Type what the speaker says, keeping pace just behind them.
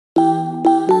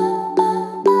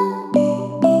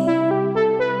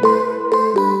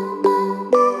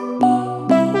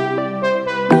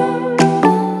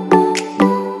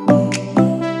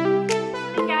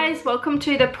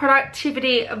to the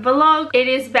productivity vlog. It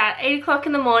is about 8 o'clock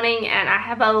in the morning and I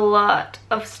have a lot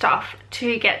of stuff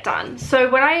to get done. So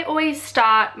what I always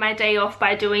start my day off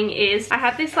by doing is I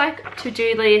have this like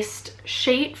to-do list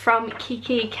sheet from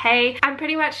Kiki K. I'm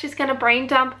pretty much just gonna brain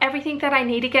dump everything that I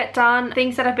need to get done,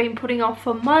 things that I've been putting off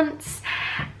for months,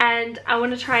 and I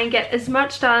want to try and get as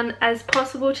much done as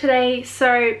possible today.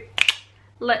 So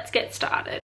let's get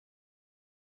started.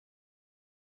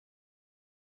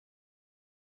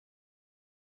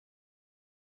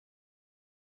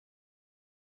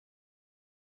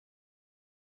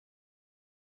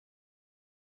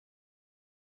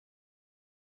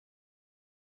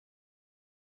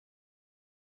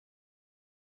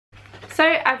 So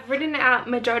I've written out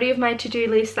majority of my to-do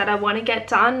list that I want to get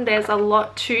done. There's a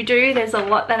lot to do. There's a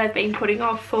lot that I've been putting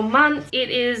off for months. It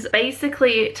is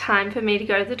basically time for me to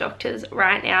go to the doctors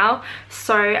right now.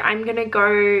 So I'm gonna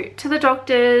go to the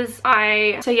doctors.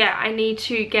 I need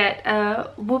to get a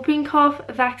whooping cough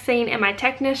vaccine and my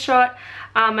tetanus shot.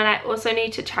 And I also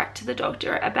need to chat to the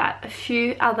doctor about a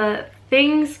few other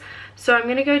things. So I'm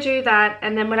gonna go do that,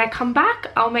 and then when I come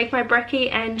back I'll make my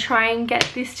brekkie and try and get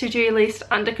this to-do list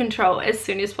under control as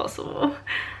soon as possible.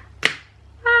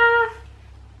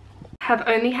 Have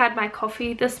only had my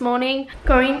coffee this morning.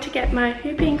 Going to get my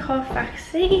whooping cough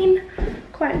vaccine.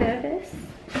 Quite nervous,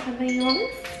 if I'm being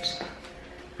honest.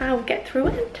 I'll get through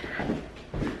it.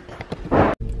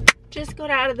 Just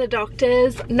got out of the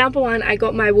doctors. Number one, I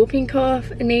got my whooping cough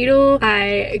needle.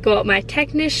 I got my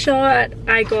tetanus shot.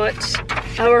 I got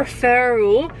a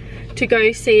referral to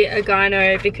go see a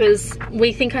gyno because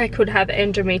we think I could have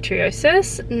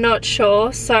endometriosis. Not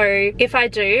sure. So if I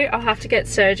do, I'll have to get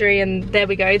surgery, and there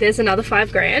we go. There's another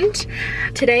 5 grand.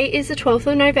 Today is the 12th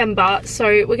of November, so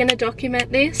we're going to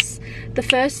document this. The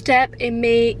first step in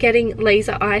me getting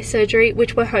laser eye surgery,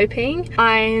 which we're hoping.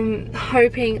 I'm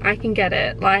hoping I can get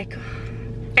it.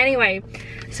 Anyway,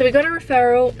 so we got a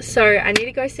referral, so I need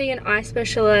to go see an eye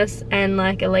specialist and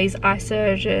like a laser eye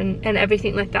surgeon and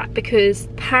everything like that, because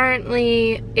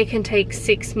apparently it can take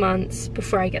 6 months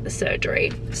before I get the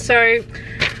surgery. So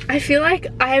I feel like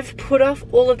I've put off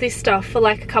all of this stuff for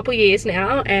like a couple years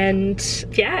now, and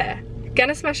yeah,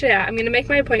 gonna smash it out. I'm gonna make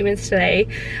my appointments today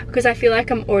because I feel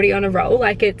like I'm already on a roll.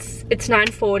 Like it's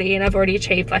 9:40 and I've already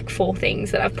achieved like 4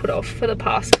 things that I've put off for the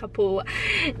past couple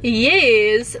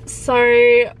years. So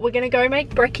we're gonna go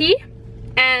make brekkie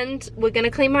and we're gonna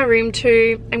clean my room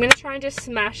too. I'm gonna try and just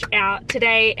smash out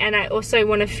today, and I also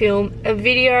want to film a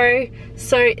video.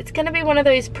 So it's gonna be one of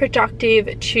those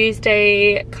productive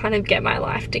Tuesday kind of get my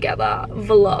life together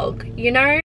vlog, you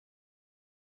know?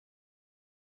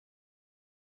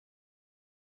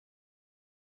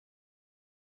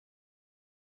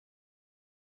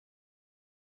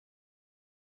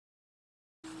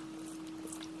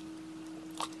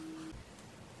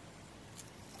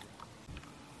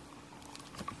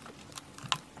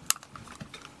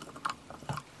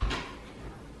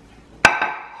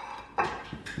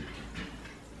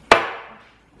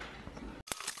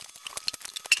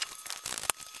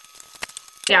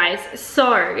 Guys,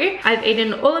 so I've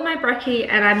eaten all of my brekkie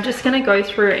and I'm just gonna go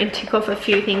through and tick off a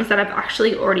few things that I've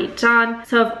actually already done.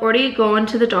 So I've already gone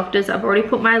to the doctors, I've already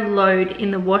put my load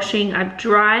in the washing, I've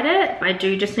dried it. I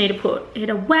do just need to put it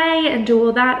away and do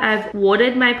all that. I've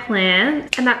watered my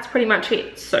plants, and that's pretty much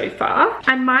it so far.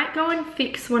 I might go and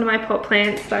fix one of my pot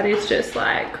plants that is just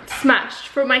like smashed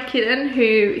from my kitten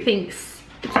who thinks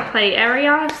it's a play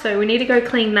area, so we need to go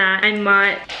clean that. I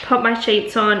might pop my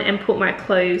sheets on and put my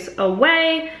clothes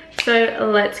away, so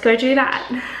let's go do that.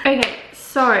 Okay,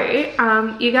 so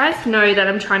you guys know that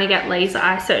I'm trying to get laser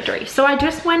eye surgery, so I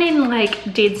just went in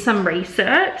like did some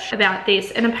research about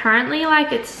this, and apparently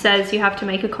like it says you have to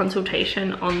make a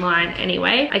consultation online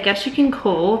anyway. I guess you can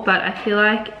call, but I feel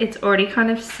like it's already kind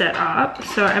of set up,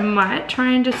 so I might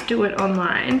try and just do it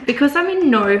online because I'm in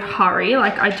no hurry.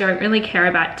 Like I don't really care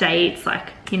about dates, like,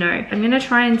 you know. I'm gonna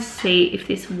try and see if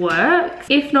this works.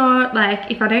 If not, like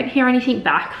if I don't hear anything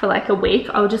back for like a week,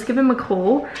 I'll just give him a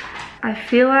call. I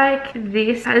feel like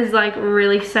this is like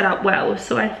really set up well,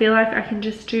 so I feel like I can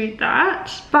just do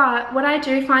that. But what I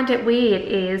do find it weird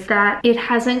is that it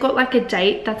hasn't got like a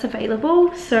date that's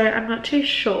available, so I'm not too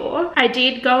sure. I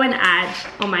did go and add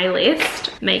on my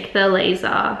list, make the laser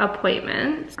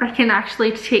appointments. I can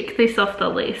actually tick this off the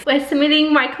list. We're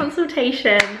submitting my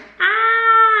consultation.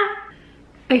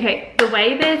 Okay, the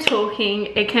way they're talking,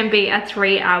 it can be a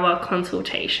 3-hour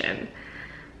consultation.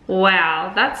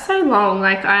 Wow, that's so long.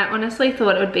 Like I honestly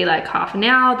thought it would be like half an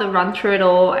hour, the run through it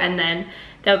all, and then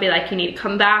they'll be like, you need to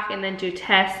come back and then do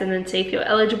tests and then see if you're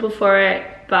eligible for it.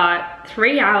 But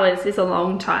 3 hours is a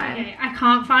long time. Okay, I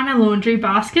can't find a laundry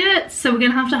basket, so we're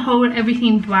gonna have to hold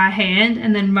everything by hand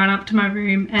and then run up to my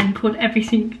room and put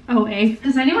everything away.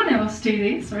 Does anyone else do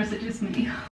this, or is it just me?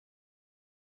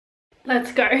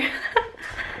 Let's go.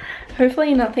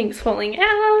 Hopefully nothing's falling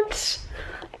out.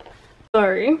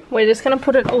 So we're just gonna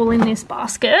put it all in this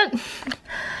basket.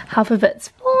 Half of it's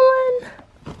fallen.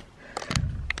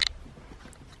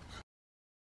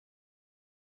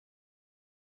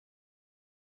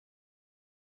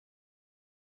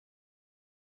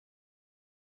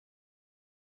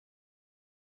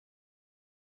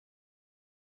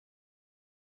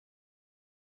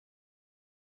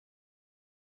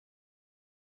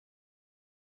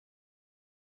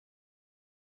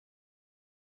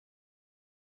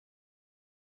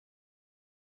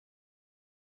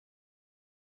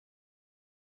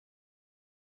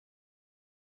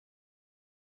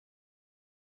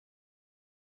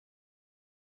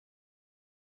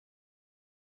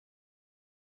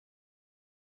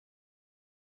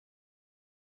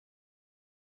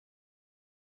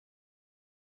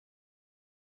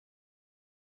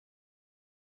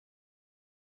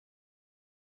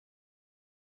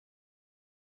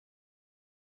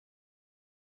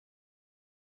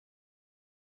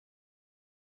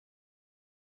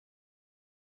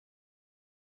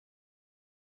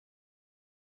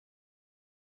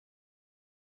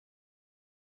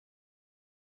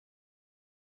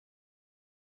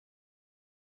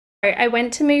 I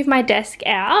went to move my desk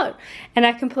out and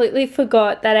I completely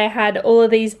forgot that I had all of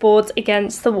these boards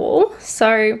against the wall.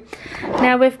 So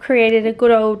now we've created a good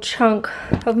old chunk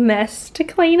of mess to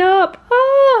clean up.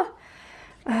 Oh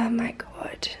my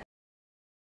God.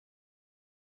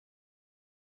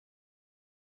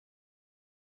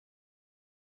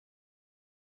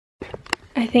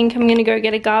 I think I'm gonna go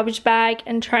get a garbage bag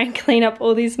and try and clean up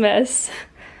all this mess.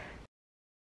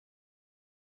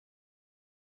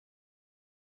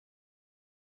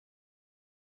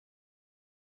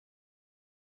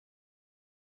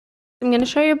 I'm going to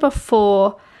show you a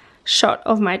before shot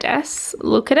of my desk.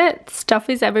 Look at it,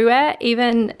 stuff is everywhere,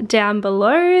 even down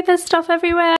below there's stuff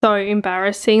everywhere. So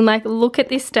embarrassing. Like, look at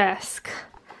this desk.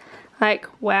 Like,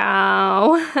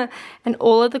 wow. And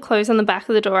all of the clothes on the back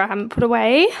of the door I haven't put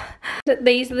away.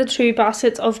 These are the 2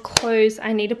 baskets of clothes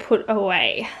I need to put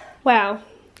away. Wow,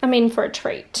 I'm in for a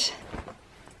treat.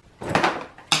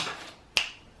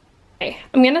 Okay,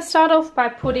 I'm going to start off by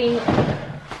putting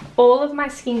all of my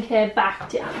skincare back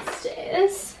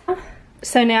downstairs.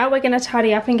 So now we're going to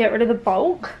tidy up and get rid of the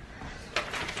bulk.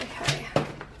 Okay.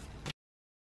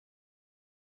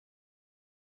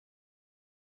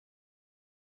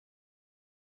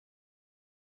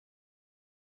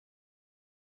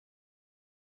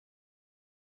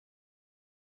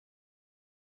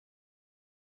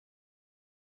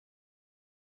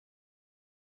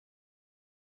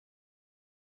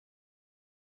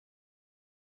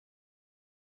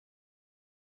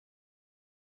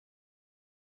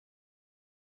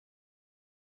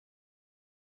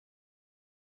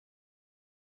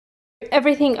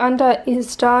 Everything under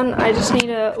is done. I just need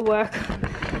to work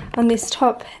on this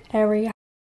top area.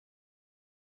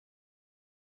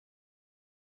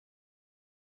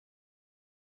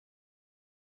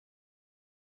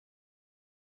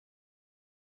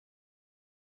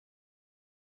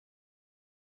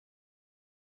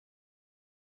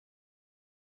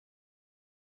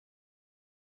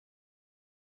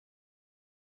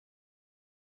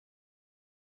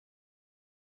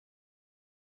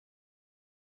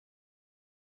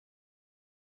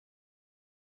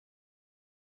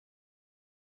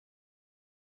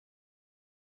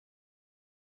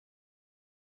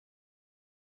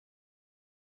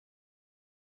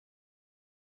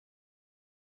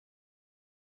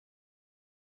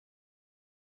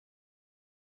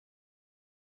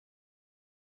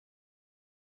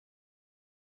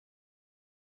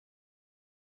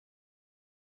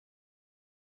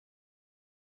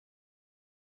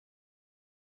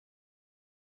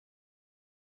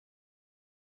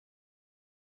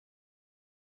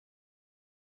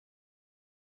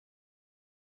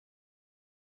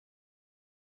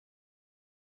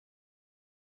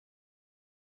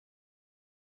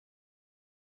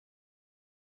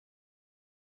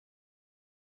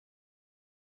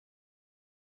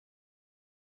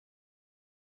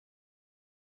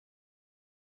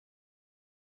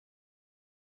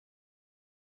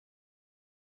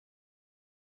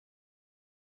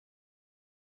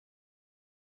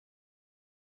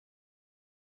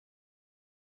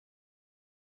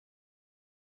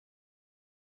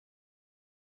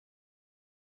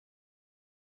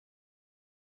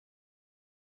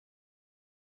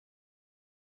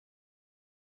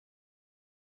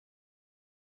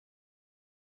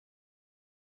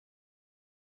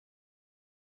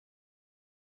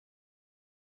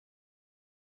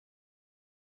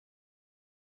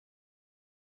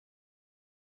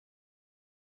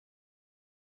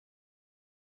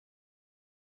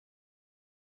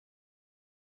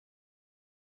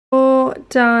 all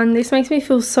done. This makes me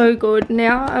feel so good.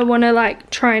 Now I want to like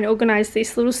try and organize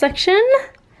this little section.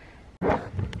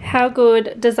 How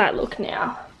good does that look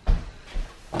now?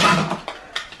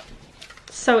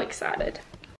 So excited.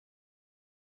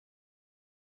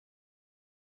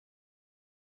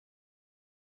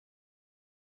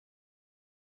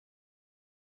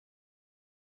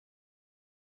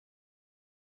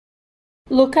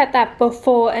 Look at that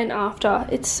before and after.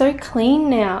 It's so clean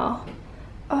now.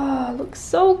 Oh, it looks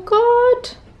so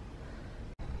good.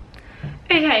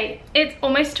 Okay, it's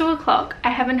almost 2 o'clock. I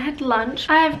haven't had lunch.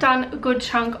 I have done a good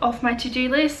chunk of my to-do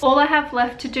list. All I have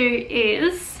left to do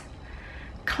is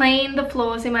clean the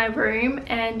floors in my room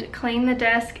and clean the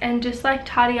desk and just like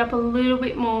tidy up a little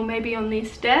bit more maybe on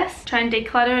this desk. Try and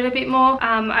declutter it a bit more.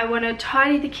 I want to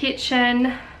tidy the kitchen.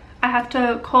 I have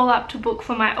to call up to book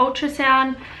for my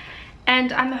ultrasound.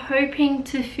 And I'm hoping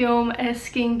to film a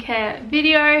skincare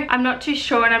video. I'm not too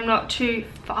sure and I'm not too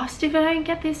fast if I don't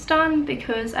get this done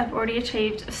because I've already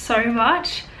achieved so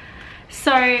much.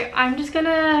 So I've just got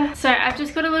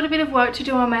a little bit of work to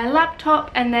do on my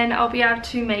laptop and then I'll be able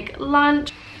to make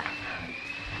lunch.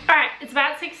 Alright, it's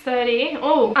about 6:30.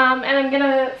 Oh, and I'm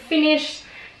gonna finish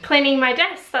cleaning my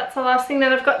desk. That's the last thing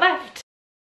that I've got left.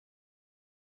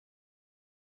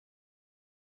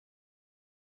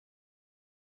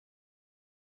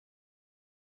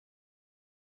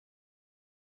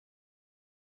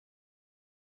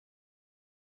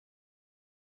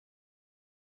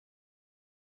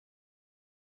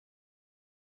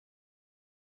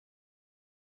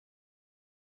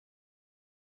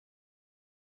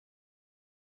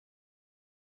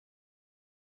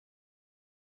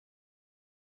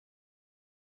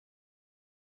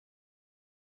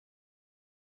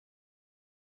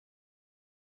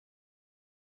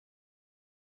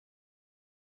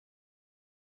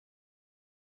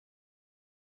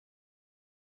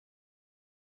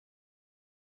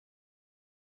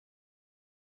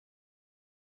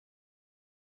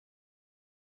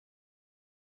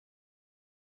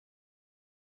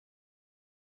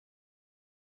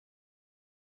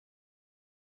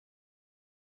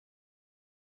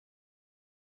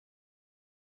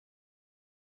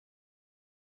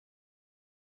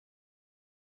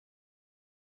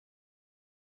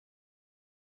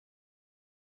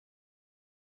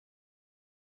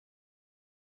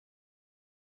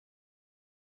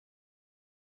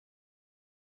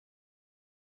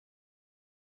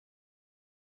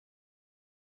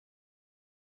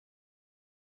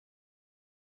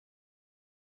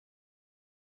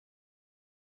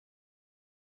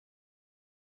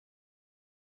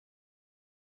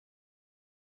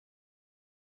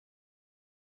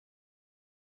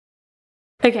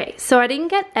 Okay, so I didn't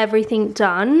get everything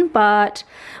done, but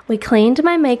we cleaned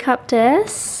my makeup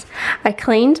desk, I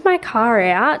cleaned my car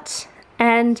out,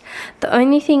 and the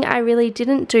only thing I really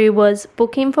didn't do was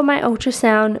book in for my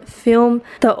ultrasound, film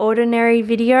the ordinary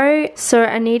video. So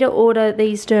I need to order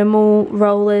these dermal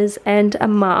rollers and a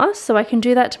mask, so I can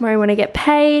do that tomorrow when I get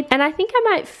paid. And I think I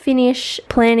might finish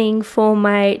planning for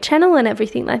my channel and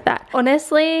everything like that.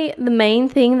 Honestly, the main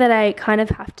thing that I kind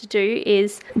of have to do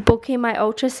is book in my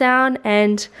ultrasound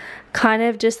and kind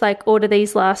of just like order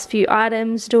these last few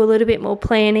items, do a little bit more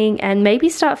planning, and maybe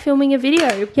start filming a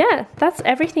video. Yeah, that's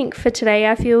everything for today.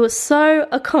 I feel so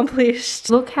accomplished.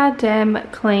 Look how damn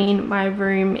clean my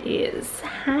room is.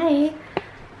 Hey,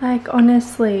 like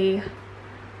honestly,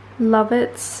 love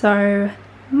it so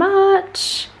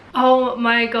much. Oh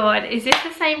my god, is this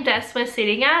the same desk we're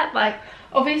sitting at? Like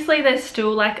obviously there's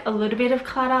still like a little bit of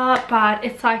clutter, but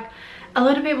it's like a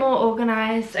little bit more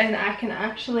organized, and I can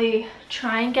actually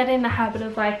try and get in the habit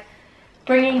of like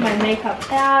bringing my makeup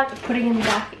out, putting them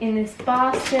back in this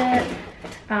basket,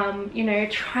 you know,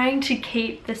 trying to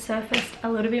keep the surface a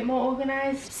little bit more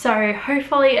organized. So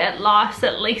hopefully it lasts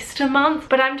at least a month,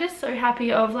 but I'm just so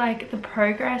happy of like the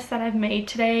progress that I've made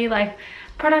today. Like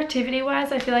productivity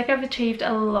wise, I feel like I've achieved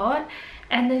a lot.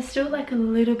 And there's still like a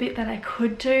little bit that I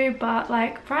could do, but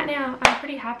like right now I'm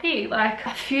pretty happy. Like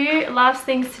a few last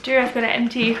things to do. I've got to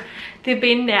empty the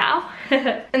bin now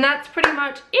and that's pretty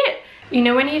much it. You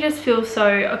know when you just feel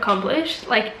so accomplished,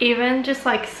 like even just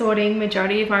like sorting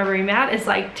majority of my room out is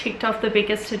like ticked off the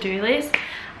biggest to-do list.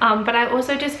 But I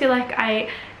also just feel like I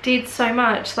did so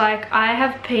much. Like I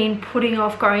have been putting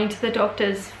off going to the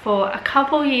doctors for a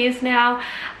couple years now,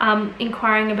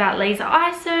 inquiring about laser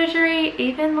eye surgery,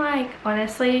 even like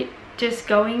honestly just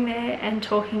going there and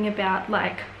talking about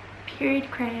like period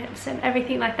cramps and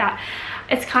everything like that.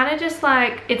 It's kind of just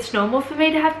like it's normal for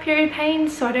me to have period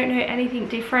pains, so I don't know anything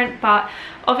different, but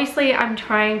obviously I'm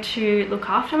trying to look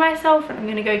after myself and I'm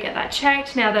going to go get that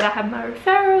checked now that I have my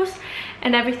referrals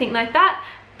and everything like that.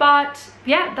 But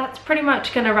yeah, that's pretty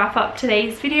much gonna wrap up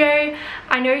today's video.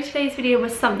 I know today's video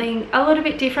was something a little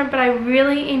bit different, but I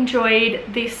really enjoyed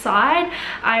this side.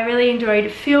 I really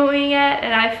enjoyed filming it,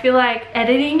 and I feel like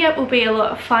editing it will be a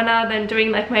lot funner than doing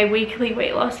like my weekly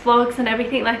weight loss vlogs and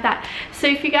everything like that. So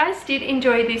if you guys did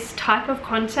enjoy this type of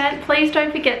content, please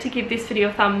don't forget to give this video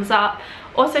a thumbs up.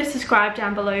 Also subscribe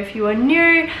down below if you are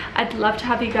new. I'd love to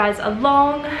have you guys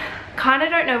along. Kind of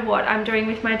don't know what I'm doing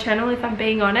with my channel, if I'm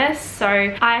being honest, so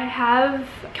I have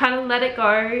kind of let it go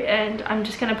and I'm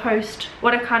just going to post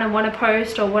what I kind of want to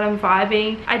post or what I'm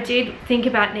vibing. I did think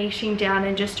about niching down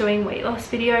and just doing weight loss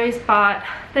videos, but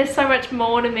there's so much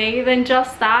more to me than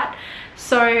just that.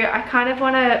 So I kind of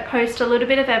want to post a little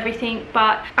bit of everything,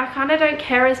 but I kind of don't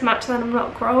care as much that I'm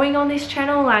not growing on this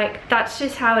channel. Like, that's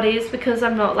just how it is, because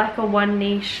I'm not like a one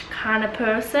niche kind of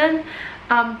person.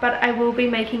 But I will be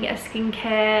making a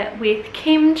skincare with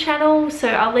Kim channel, so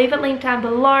I'll leave it linked down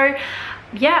below.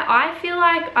 Yeah, I feel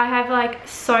like I have like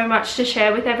so much to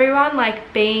share with everyone,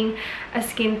 like being a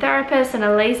skin therapist and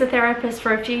a laser therapist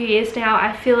for a few years now.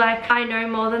 I feel like I know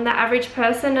more than the average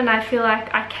person, and I feel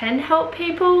like I can help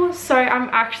people. So I'm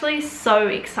actually so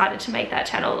excited to make that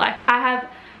channel. Like, I have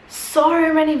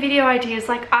so many video ideas.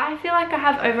 Like, I feel like I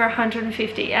have over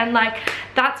 150, and like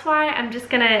that's why I'm just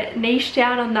gonna niche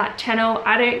down on that channel.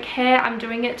 I don't care, I'm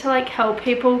doing it to like help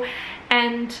people.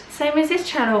 And same as this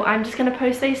channel, I'm just gonna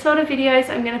post these sort of videos.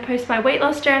 I'm gonna post my weight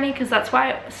loss journey because that's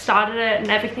why I started it and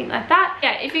everything like that.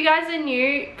 Yeah, if you guys are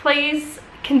new, please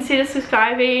consider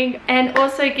subscribing and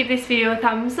also give this video a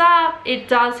thumbs up. It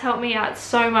does help me out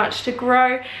so much to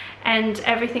grow and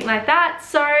everything like that.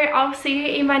 So I'll see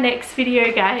you in my next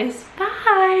video, guys.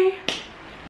 Bye.